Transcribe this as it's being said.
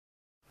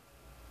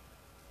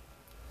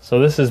So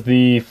this is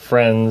the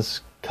Friends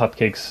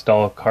Cupcake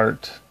stall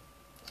cart,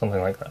 something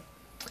like that.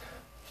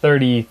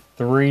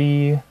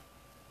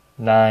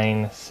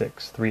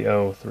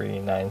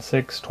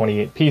 30396,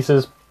 28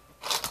 pieces.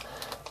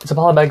 It's a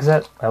Polybag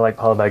set. I like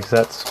Polybag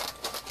sets.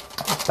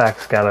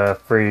 Back's got a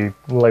free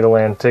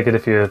Legoland ticket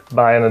if you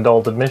buy an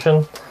adult admission.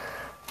 You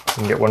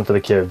can get one for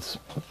the kids.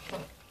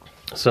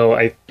 So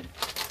I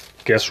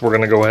guess we're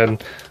gonna go ahead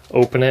and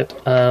open it.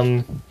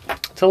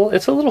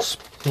 It's a little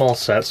small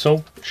set,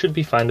 so it should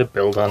be fine to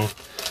build on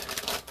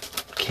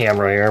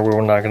camera here. We're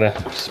not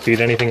gonna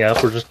speed anything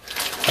up. We're just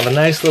have a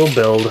nice little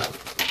build.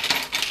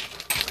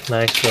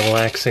 Nice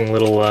relaxing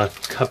little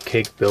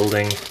cupcake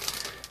building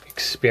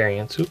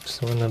experience.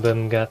 Oops, one of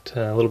them got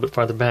a little bit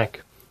farther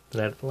back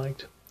than I'd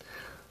liked.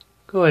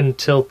 Go ahead and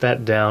tilt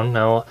that down.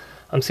 Now,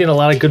 I'm seeing a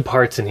lot of good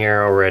parts in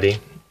here already.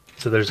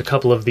 So there's a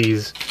couple of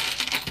these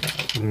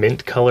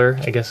mint color,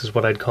 I guess is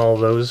what I'd call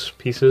those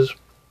pieces.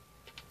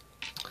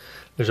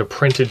 There's a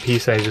printed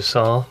piece I just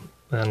saw,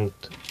 and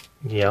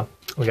yeah,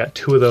 we got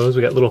two of those.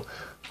 We got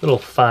little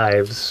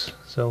fives,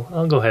 so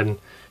I'll go ahead and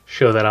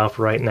show that off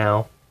right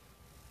now.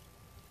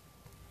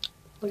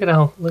 Look at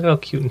how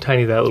cute and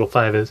tiny that little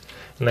 5 is.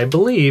 And I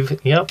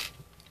believe, yep,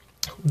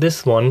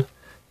 this one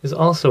is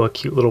also a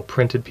cute little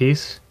printed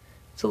piece.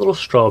 It's a little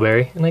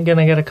strawberry, and again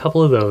I got a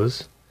couple of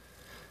those.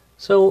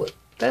 So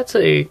that's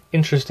a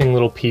interesting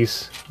little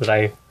piece that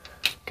I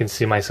can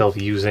see myself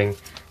using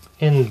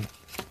in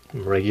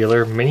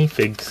regular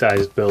minifig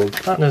sized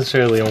builds, not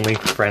necessarily only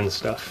Friends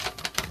stuff.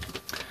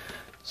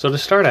 So to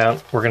start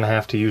out, we're gonna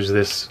have to use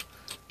this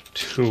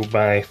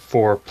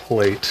 2x4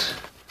 plate.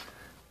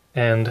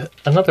 And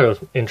another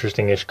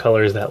interesting-ish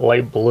color is that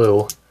light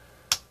blue.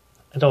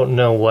 I don't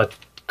know what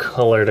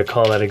color to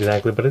call that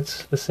exactly, but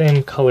it's the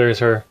same color as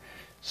her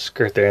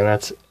skirt there, and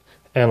that's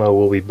Emma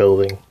will be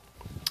building.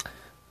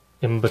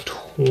 In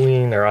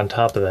between, or on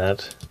top of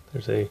that,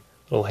 there's a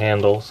little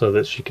handle so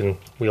that she can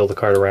wheel the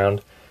cart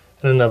around,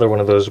 and another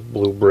one of those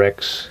blue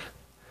bricks.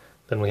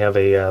 Then we have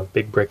a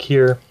big brick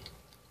here.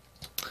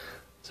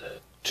 It's a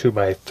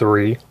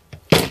 2x3.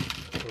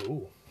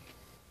 Ooh.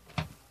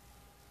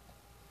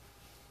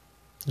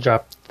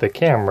 Dropped the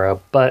camera,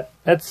 but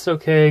that's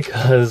okay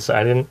because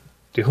I didn't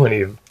do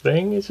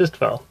anything, it just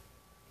fell.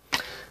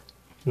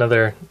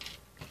 Another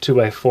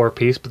 2x4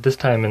 piece, but this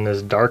time in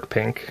this dark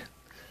pink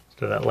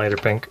instead of that lighter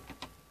pink.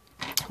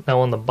 Now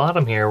on the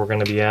bottom here we're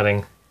going to be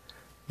adding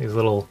these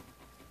little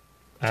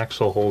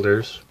axle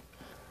holders.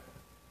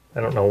 I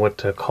don't know what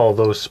to call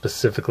those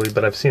specifically,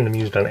 but I've seen them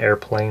used on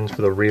airplanes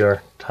for the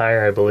rear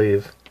tire, I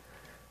believe.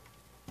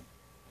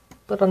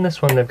 But on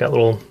this one they've got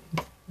little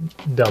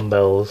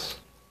dumbbells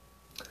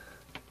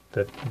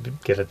that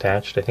get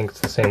attached. I think it's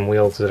the same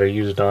wheels that are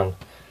used on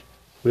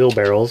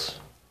wheelbarrows.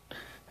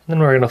 And then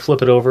we're going to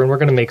flip it over and we're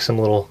going to make some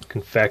little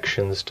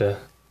confections to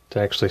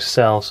actually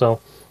sell. So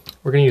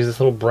we're going to use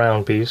this little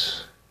brown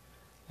piece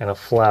and a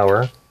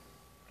flower.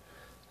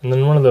 And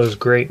then one of those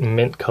great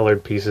mint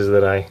colored pieces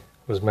that I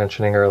was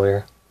mentioning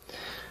earlier.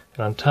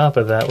 And on top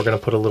of that we're going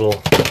to put a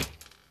little...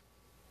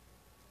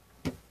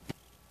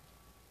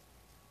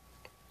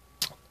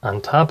 On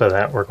top of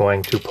that we're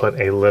going to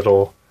put a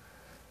little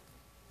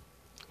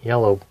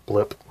yellow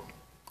blip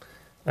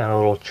and a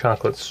little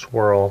chocolate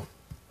swirl.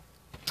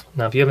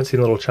 Now if you haven't seen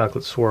a little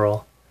chocolate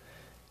swirl,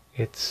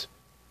 it's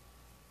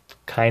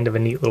kind of a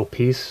neat little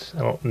piece.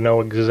 I don't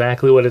know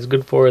exactly what it's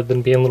good for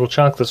than being little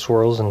chocolate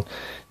swirls, and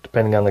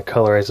depending on the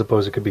color I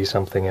suppose it could be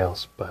something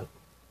else, but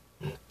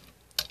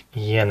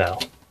you know.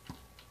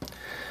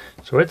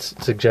 So it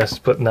suggests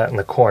putting that in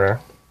the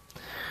corner,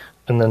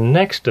 and then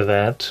next to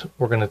that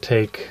we're going to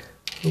take,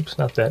 oops,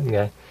 not that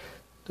guy,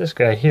 this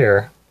guy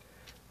here,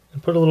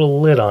 and put a little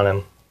lid on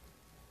him.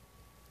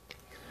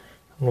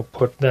 We'll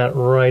put that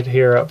right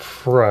here up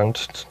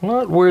front. It's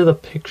not where the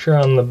picture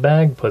on the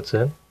bag puts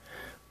it,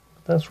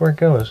 but that's where it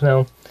goes.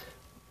 Now,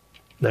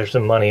 there's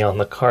some money on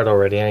the cart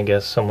already. I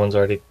guess someone's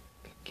already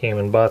came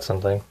and bought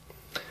something.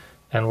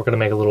 And we're going to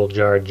make a little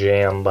jar of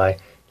jam by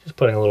just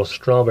putting a little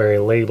strawberry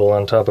label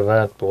on top of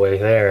that boy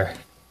there.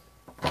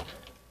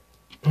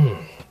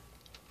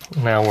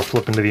 Now we're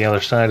flipping to the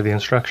other side of the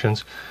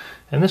instructions.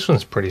 And this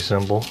one's pretty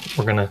simple.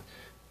 We're going to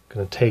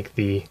take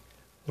the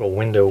little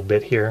window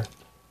bit here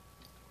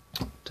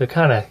to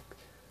kind of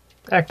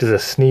act as a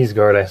sneeze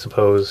guard, I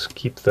suppose,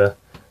 keep the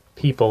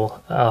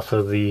people off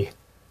of the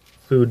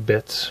food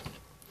bits.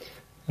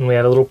 And we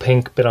add a little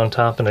pink bit on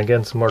top, and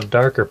again some more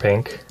darker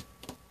pink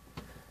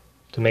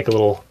to make a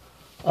little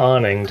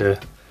awning to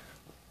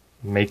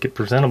make it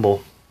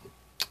presentable.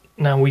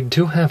 Now we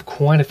do have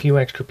quite a few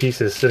extra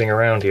pieces sitting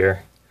around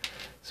here,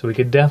 so we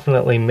could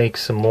definitely make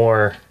some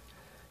more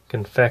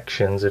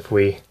confections if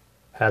we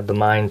had the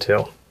mind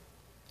to.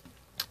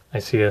 I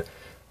see a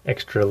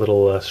extra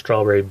little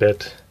strawberry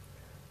bit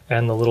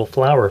and the little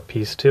flower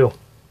piece too.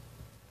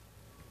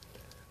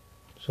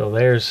 So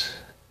there's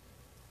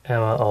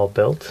Emma all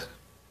built.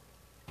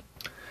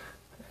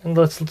 And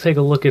let's take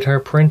a look at her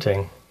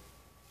printing.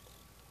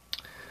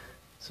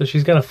 So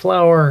she's got a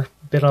flower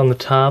bit on the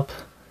top.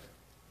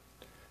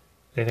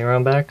 Anything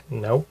around back?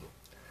 Nope.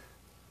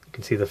 You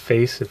can see the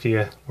face if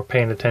you were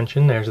paying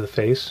attention. There's the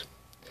face.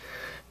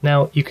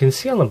 Now, you can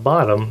see on the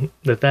bottom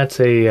that that's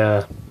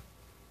a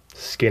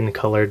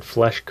skin-colored,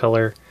 flesh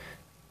color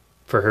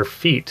for her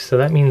feet. So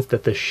that means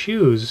that the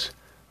shoes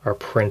are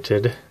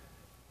printed.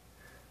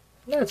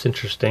 That's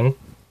interesting.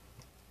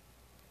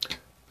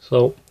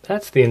 So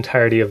that's the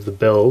entirety of the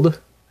build.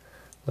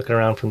 Looking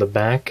around from the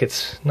back,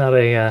 it's not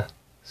a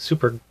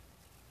super,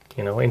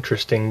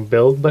 interesting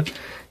build, but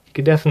you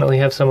could definitely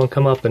have someone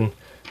come up and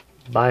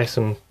buy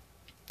some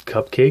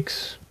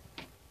cupcakes.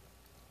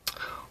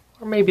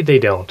 Or maybe they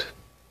don't.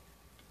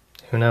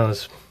 Who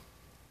knows?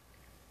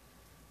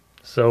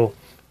 So,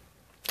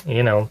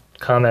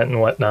 comment and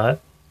whatnot.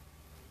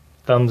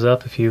 Thumbs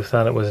up if you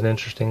thought it was an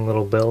interesting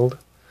little build.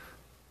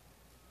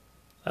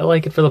 I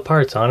like it for the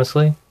parts,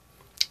 honestly.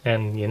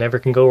 And you never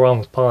can go wrong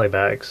with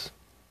polybags.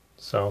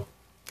 So,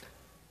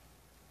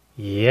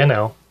 see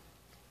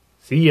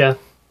ya.